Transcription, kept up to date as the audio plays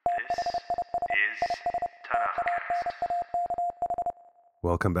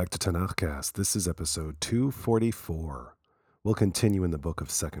Welcome back to Tanakhcast. This is episode 244. We'll continue in the book of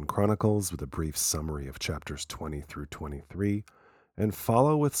 2nd Chronicles with a brief summary of chapters 20 through 23 and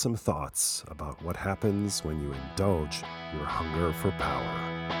follow with some thoughts about what happens when you indulge your hunger for power.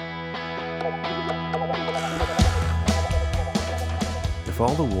 If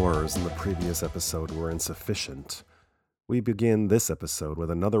all the wars in the previous episode were insufficient, we begin this episode with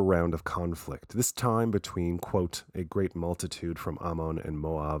another round of conflict, this time between, quote, a great multitude from Ammon and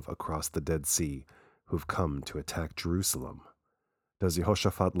Moab across the Dead Sea who've come to attack Jerusalem. Does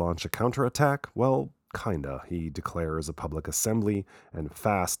Jehoshaphat launch a counterattack? Well, kinda. He declares a public assembly and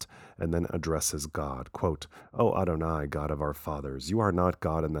fast and then addresses God. Quote, O Adonai, God of our fathers, you are not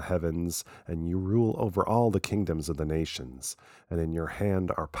God in the heavens, and you rule over all the kingdoms of the nations, and in your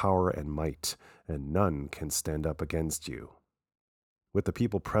hand are power and might, and none can stand up against you. With the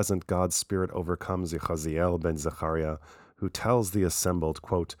people present, God's spirit overcomes Yechaziel ben Zechariah, who tells the assembled,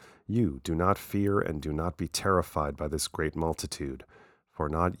 quote, You do not fear and do not be terrified by this great multitude, for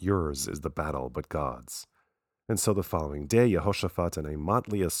not yours is the battle, but God's. And so the following day, Jehoshaphat and a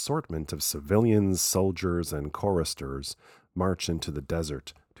motley assortment of civilians, soldiers, and choristers march into the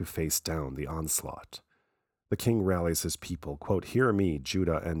desert to face down the onslaught. The king rallies his people, quote, Hear me,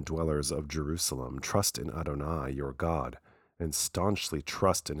 Judah and dwellers of Jerusalem, trust in Adonai, your God, and staunchly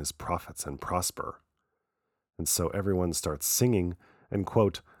trust in his prophets and prosper. And so everyone starts singing, and,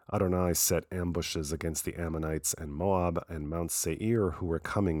 quote, Adonai set ambushes against the Ammonites and Moab and Mount Seir who were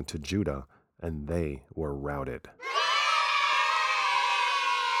coming to Judah, and they were routed.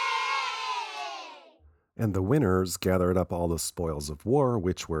 And the winners gathered up all the spoils of war,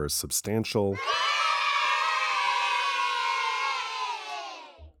 which were substantial.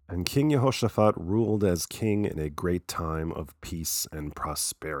 And King Jehoshaphat ruled as king in a great time of peace and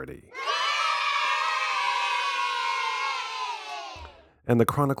prosperity. And the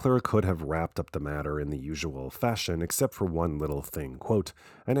chronicler could have wrapped up the matter in the usual fashion, except for one little thing, quote,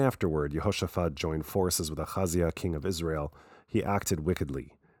 And afterward Jehoshaphat joined forces with Ahaziah, king of Israel. He acted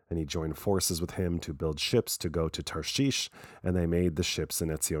wickedly, and he joined forces with him to build ships to go to Tarshish, and they made the ships in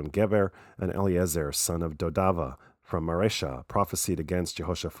Etzion Geber, and Eliezer, son of Dodava, from Maresha, prophesied against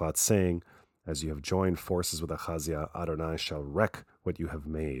Jehoshaphat, saying, As you have joined forces with Ahaziah, Adonai shall wreck what you have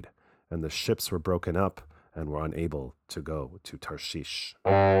made. And the ships were broken up, and were unable to go to Tarshish.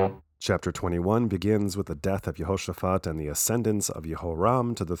 Chapter 21 begins with the death of Jehoshaphat and the ascendance of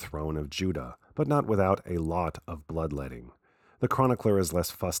Jehoram to the throne of Judah, but not without a lot of bloodletting. The chronicler is less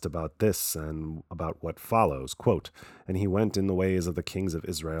fussed about this and about what follows, quote, And he went in the ways of the kings of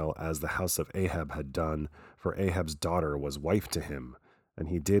Israel as the house of Ahab had done, for Ahab's daughter was wife to him, and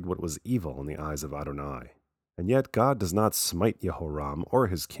he did what was evil in the eyes of Adonai. And yet God does not smite Jehoram or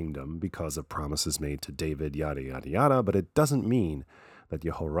his kingdom because of promises made to David, yada, yada, yada, but it doesn't mean that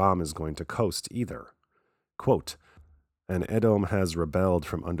Jehoram is going to coast either. Quote, And Edom has rebelled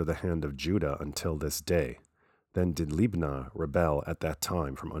from under the hand of Judah until this day. Then did Libnah rebel at that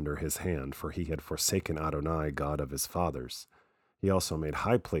time from under his hand, for he had forsaken Adonai, God of his fathers. He also made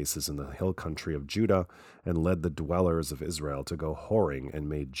high places in the hill country of Judah, and led the dwellers of Israel to go whoring, and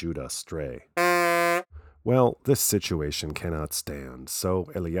made Judah stray. Well, this situation cannot stand, so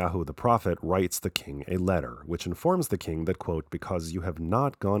Eliyahu the prophet writes the king a letter, which informs the king that, quote, Because you have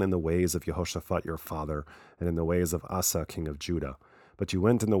not gone in the ways of Jehoshaphat your father, and in the ways of Asa king of Judah, but you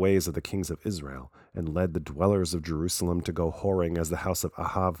went in the ways of the kings of Israel, and led the dwellers of Jerusalem to go whoring, as the house of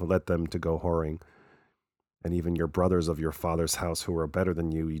Ahab led them to go whoring, and even your brothers of your father's house who were better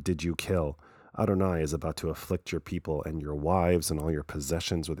than you did you kill. Adonai is about to afflict your people and your wives and all your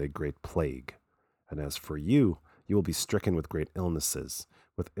possessions with a great plague. And as for you, you will be stricken with great illnesses,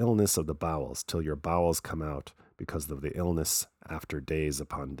 with illness of the bowels, till your bowels come out, because of the illness after days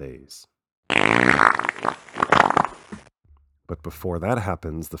upon days. But before that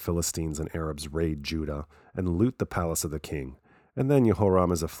happens, the Philistines and Arabs raid Judah and loot the palace of the king. And then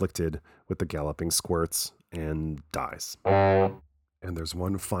Jehoram is afflicted with the galloping squirts and dies. And there's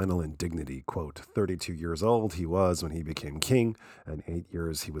one final indignity, quote, 32 years old he was when he became king, and 8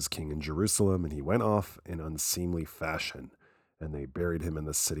 years he was king in Jerusalem, and he went off in unseemly fashion. And they buried him in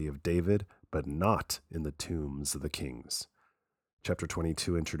the city of David, but not in the tombs of the kings. Chapter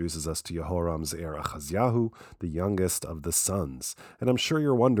 22 introduces us to Jehoram's heir Ahaziah, the youngest of the sons. And I'm sure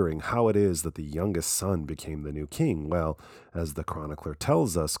you're wondering how it is that the youngest son became the new king. Well, as the chronicler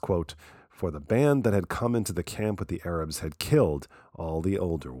tells us, quote, For the band that had come into the camp with the Arabs had killed all the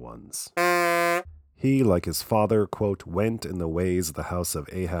older ones. He, like his father, quote, went in the ways of the house of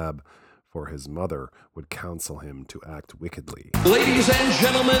Ahab, for his mother would counsel him to act wickedly. Ladies and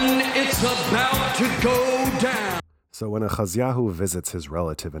gentlemen, it's about to go down. So when Achaziahu visits his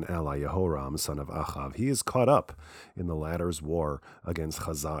relative and ally Jehoram, son of Achav, he is caught up in the latter's war against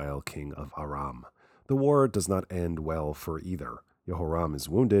Hazael, king of Aram. The war does not end well for either. Jehoram is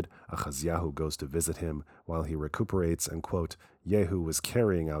wounded, Achaziahu goes to visit him while he recuperates, and, quote, Jehu was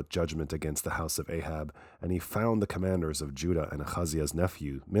carrying out judgment against the house of Ahab, and he found the commanders of Judah and Achaziah's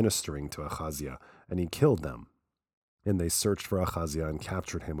nephew ministering to Achaziah, and he killed them. And they searched for Achaziah and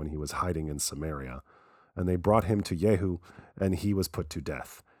captured him when he was hiding in Samaria. And they brought him to Jehu, and he was put to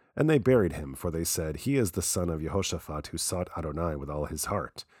death. And they buried him, for they said, He is the son of Jehoshaphat, who sought Adonai with all his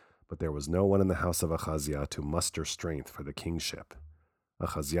heart. But there was no one in the house of Achaziah to muster strength for the kingship.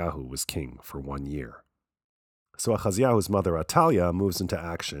 Achaziahu was king for 1 year. So Achaziahu's mother Athaliah moves into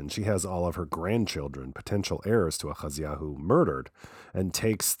action. She has all of her grandchildren, potential heirs to Achaziahu, murdered, and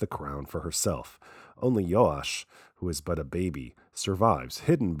takes the crown for herself. Only Joash, who is but a baby, survives,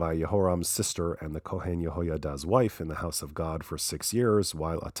 hidden by Jehoram's sister and the Kohen Jehoiada's wife in the house of God for 6 years,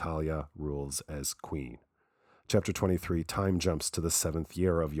 while Athaliah rules as queen. Chapter 23, time jumps to the 7th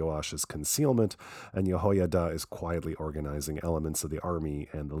year of Joash's concealment, and Jehoiada is quietly organizing elements of the army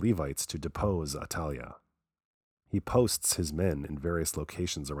and the Levites to depose Athaliah. He posts his men in various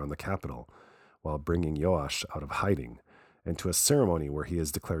locations around the capital, while bringing Joash out of hiding, and to a ceremony where he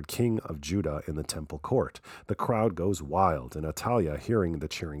is declared king of Judah in the temple court. The crowd goes wild, and Athaliah, hearing the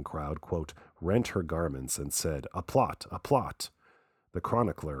cheering crowd, quote, rent her garments and said, A plot, a plot. The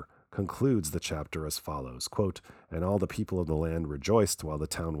chronicler concludes the chapter as follows, quote, And all the people of the land rejoiced while the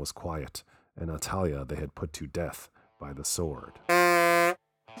town was quiet, and Athaliah they had put to death by the sword.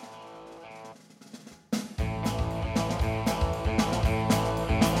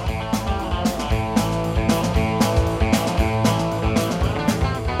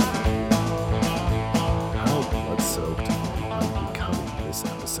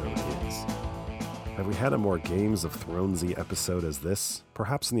 Have we had a more Games of Thronesy episode as this?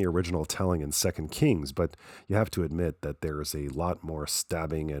 Perhaps in the original telling in 2 Kings, but you have to admit that there's a lot more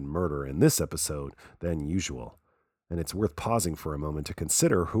stabbing and murder in this episode than usual. And it's worth pausing for a moment to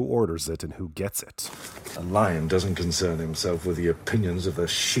consider who orders it and who gets it. A lion doesn't concern himself with the opinions of the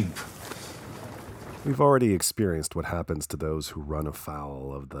sheep. We've already experienced what happens to those who run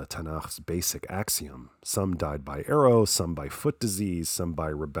afoul of the Tanakh's basic axiom. Some died by arrow, some by foot disease, some by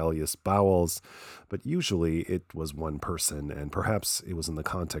rebellious bowels, but usually it was one person, and perhaps it was in the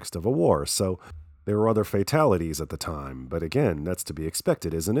context of a war, so there were other fatalities at the time. But again, that's to be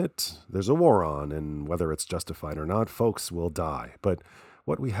expected, isn't it? There's a war on, and whether it's justified or not, folks will die. But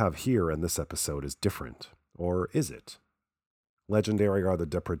what we have here in this episode is different. Or is it? Legendary are the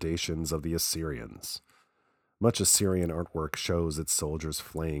depredations of the Assyrians. Much Assyrian artwork shows its soldiers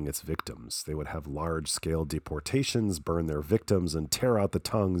flaying its victims. They would have large-scale deportations, burn their victims, and tear out the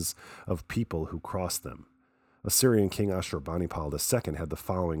tongues of people who crossed them. Assyrian king Ashurbanipal II had the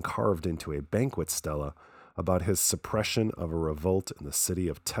following carved into a banquet stela about his suppression of a revolt in the city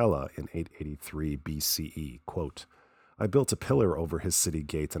of Tela in 883 BCE. Quote, I built a pillar over his city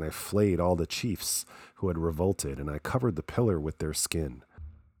gate, and I flayed all the chiefs who had revolted, and I covered the pillar with their skin.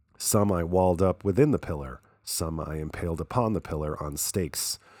 Some I walled up within the pillar, some I impaled upon the pillar on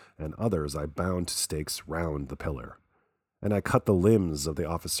stakes, and others I bound to stakes round the pillar. And I cut the limbs of the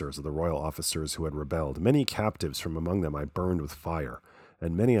officers, of the royal officers who had rebelled. Many captives from among them I burned with fire,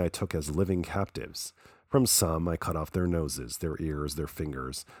 and many I took as living captives. From some I cut off their noses, their ears, their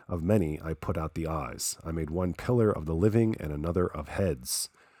fingers. Of many I put out the eyes. I made one pillar of the living and another of heads.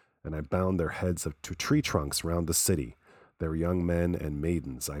 And I bound their heads to tree trunks round the city. Their young men and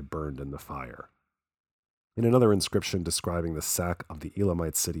maidens I burned in the fire. In another inscription describing the sack of the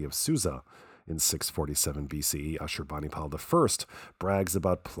Elamite city of Susa in 647 BCE, Ashurbanipal I brags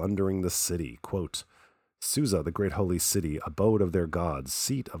about plundering the city. Quote, Susa, the great holy city, abode of their gods,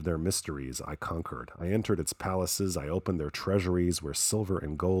 seat of their mysteries, I conquered. I entered its palaces, I opened their treasuries, where silver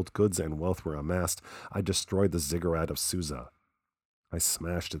and gold, goods and wealth were amassed. I destroyed the ziggurat of Susa. I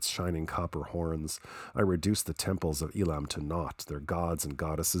smashed its shining copper horns. I reduced the temples of Elam to naught. Their gods and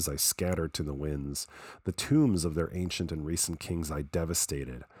goddesses I scattered to the winds. The tombs of their ancient and recent kings I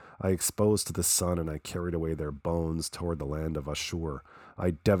devastated. I exposed to the sun, and I carried away their bones toward the land of Ashur.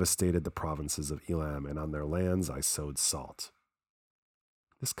 I devastated the provinces of Elam, and on their lands I sowed salt.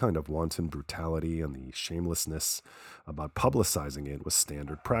 This kind of wanton brutality and the shamelessness about publicizing it was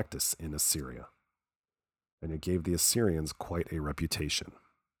standard practice in Assyria. And it gave the Assyrians quite a reputation.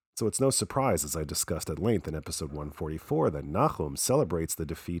 So it's no surprise, as I discussed at length in episode 144, that Nahum celebrates the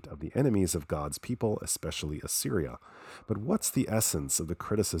defeat of the enemies of God's people, especially Assyria. But what's the essence of the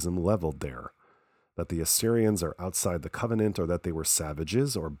criticism leveled there? That the Assyrians are outside the covenant, or that they were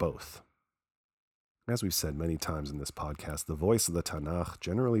savages, or both? As we've said many times in this podcast, the voice of the Tanakh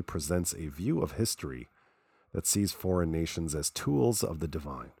generally presents a view of history that sees foreign nations as tools of the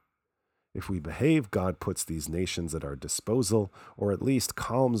divine. If we behave, God puts these nations at our disposal, or at least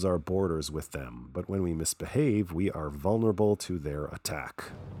calms our borders with them. But when we misbehave, we are vulnerable to their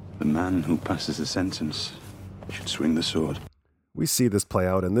attack. The man who passes the sentence should swing the sword. We see this play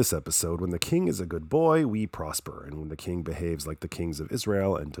out in this episode. When the king is a good boy, we prosper. And when the king behaves like the kings of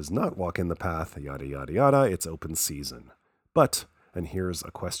Israel and does not walk in the path, yada, yada, yada, it's open season. But, and here's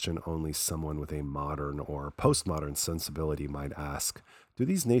a question only someone with a modern or postmodern sensibility might ask, do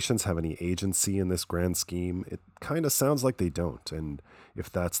these nations have any agency in this grand scheme? It kind of sounds like they don't. And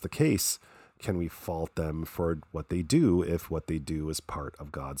if that's the case, can we fault them for what they do if what they do is part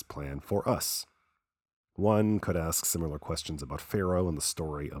of God's plan for us? One could ask similar questions about Pharaoh and the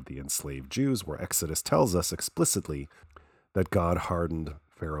story of the enslaved Jews, where Exodus tells us explicitly that God hardened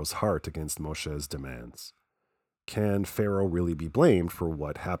Pharaoh's heart against Moshe's demands. Can Pharaoh really be blamed for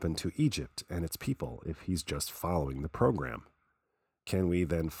what happened to Egypt and its people if he's just following the program? Can we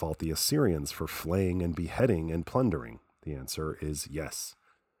then fault the Assyrians for flaying and beheading and plundering? The answer is yes.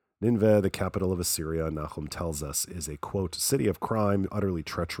 Nineveh, the capital of Assyria, Nahum tells us, is a, quote, city of crime, utterly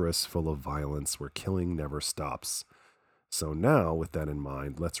treacherous, full of violence, where killing never stops. So now, with that in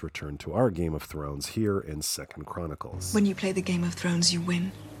mind, let's return to our Game of Thrones here in 2 Chronicles. When you play the Game of Thrones, you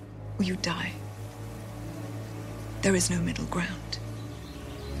win or you die. There is no middle ground.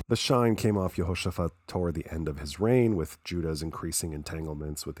 The shine came off Yehoshaphat toward the end of his reign, with Judah's increasing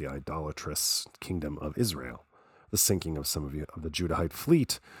entanglements with the idolatrous kingdom of Israel. The sinking of some of the Judahite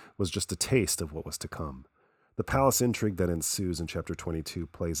fleet was just a taste of what was to come. The palace intrigue that ensues in chapter 22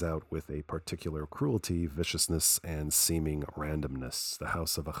 plays out with a particular cruelty, viciousness, and seeming randomness. The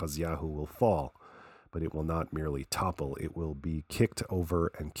house of Achaziahu will fall, but it will not merely topple. It will be kicked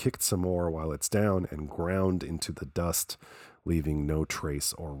over and kicked some more while it's down and ground into the dust, leaving no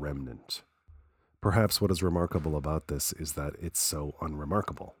trace or remnant. Perhaps what is remarkable about this is that it's so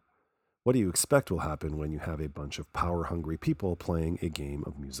unremarkable. What do you expect will happen when you have a bunch of power-hungry people playing a game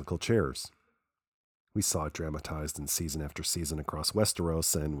of musical chairs? We saw it dramatized in season after season across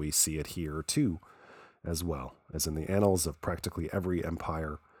Westeros, and we see it here too, as well as in the annals of practically every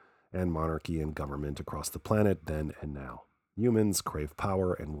empire and monarchy and government across the planet then and now. Humans crave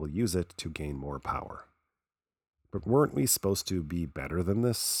power and will use it to gain more power. But weren't we supposed to be better than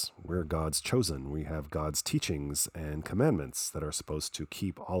this? We're God's chosen. We have God's teachings and commandments that are supposed to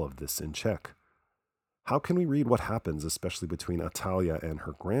keep all of this in check. How can we read what happens, especially between Atalia and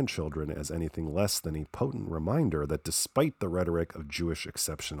her grandchildren, as anything less than a potent reminder that despite the rhetoric of Jewish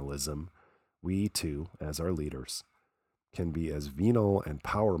exceptionalism, we too, as our leaders, can be as venal and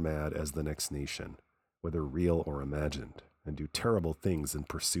power-mad as the next nation, whether real or imagined, and do terrible things in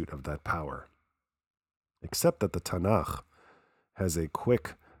pursuit of that power. Except that the Tanakh has a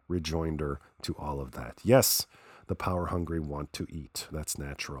quick rejoinder to all of that. Yes, the power-hungry want to eat. That's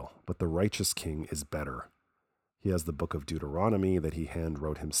natural. But the righteous king is better. He has the book of Deuteronomy that he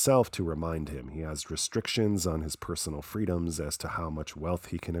hand-wrote himself to remind him. He has restrictions on his personal freedoms as to how much wealth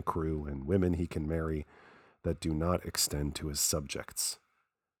he can accrue and women he can marry that do not extend to his subjects,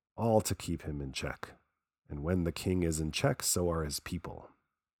 all to keep him in check. And when the king is in check, so are his people.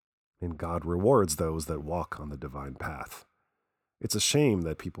 And God rewards those that walk on the divine path. It's a shame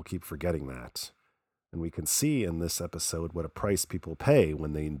that people keep forgetting that. And we can see in this episode what a price people pay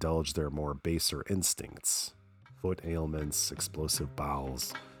when they indulge their more baser instincts. Foot ailments, explosive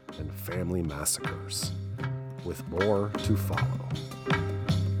bowels, and family massacres. With more to follow.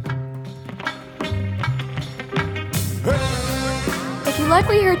 If you like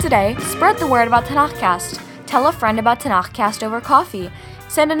what you heard today, spread the word about Tanakhcast. Tell a friend about Tanakhcast over coffee.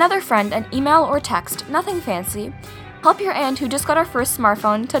 Send another friend an email or text, nothing fancy. Help your aunt who just got her first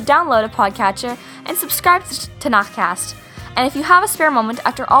smartphone to download a podcatcher and subscribe to Tanakhcast. And if you have a spare moment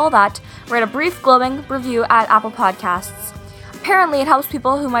after all that, write a brief glowing review at Apple Podcasts. Apparently it helps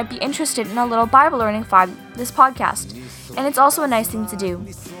people who might be interested in a little Bible learning vibe this podcast, and it's also a nice thing to do.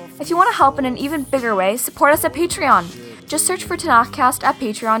 If you want to help in an even bigger way, support us at Patreon. Just search for Tanakhcast at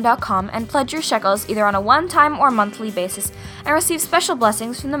patreon.com and pledge your shekels either on a one-time or monthly basis and receive special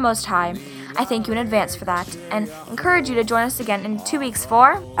blessings from the Most High. I thank you in advance for that, and encourage you to join us again in 2 weeks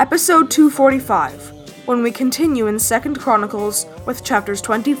for Episode 245, when we continue in 2 Chronicles with chapters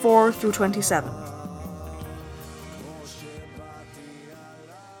 24 through 27.